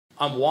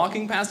I'm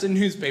walking past a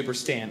newspaper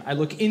stand. I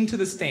look into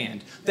the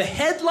stand. The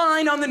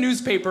headline on the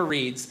newspaper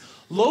reads,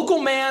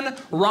 "Local man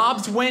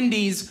robs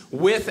Wendy's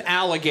with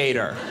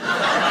alligator."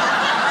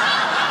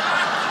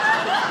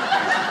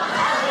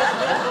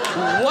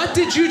 What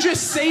did you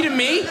just say to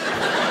me?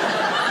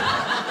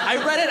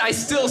 I read it, I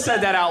still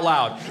said that out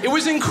loud. It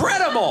was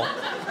incredible.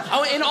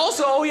 Oh, and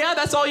also, oh yeah,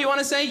 that's all you want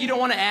to say? You don't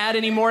want to add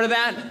any more to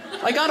that?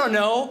 Like, I don't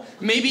know,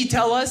 maybe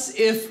tell us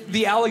if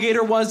the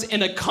alligator was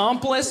an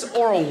accomplice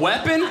or a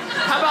weapon?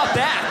 How about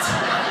that?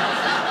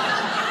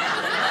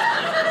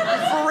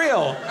 For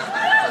real.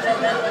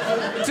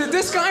 Did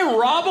this guy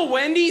rob a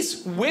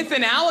Wendy's with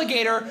an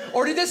alligator,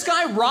 or did this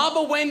guy rob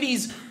a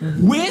Wendy's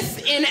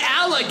with an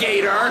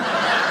alligator?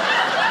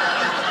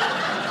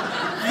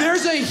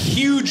 There's a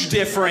huge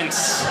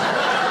difference.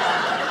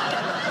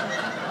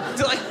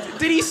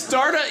 Did he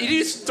start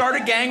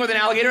a gang with an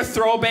alligator,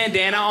 throw a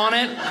bandana on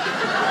it?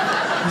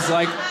 He's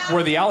like,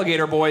 we're the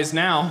alligator boys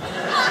now.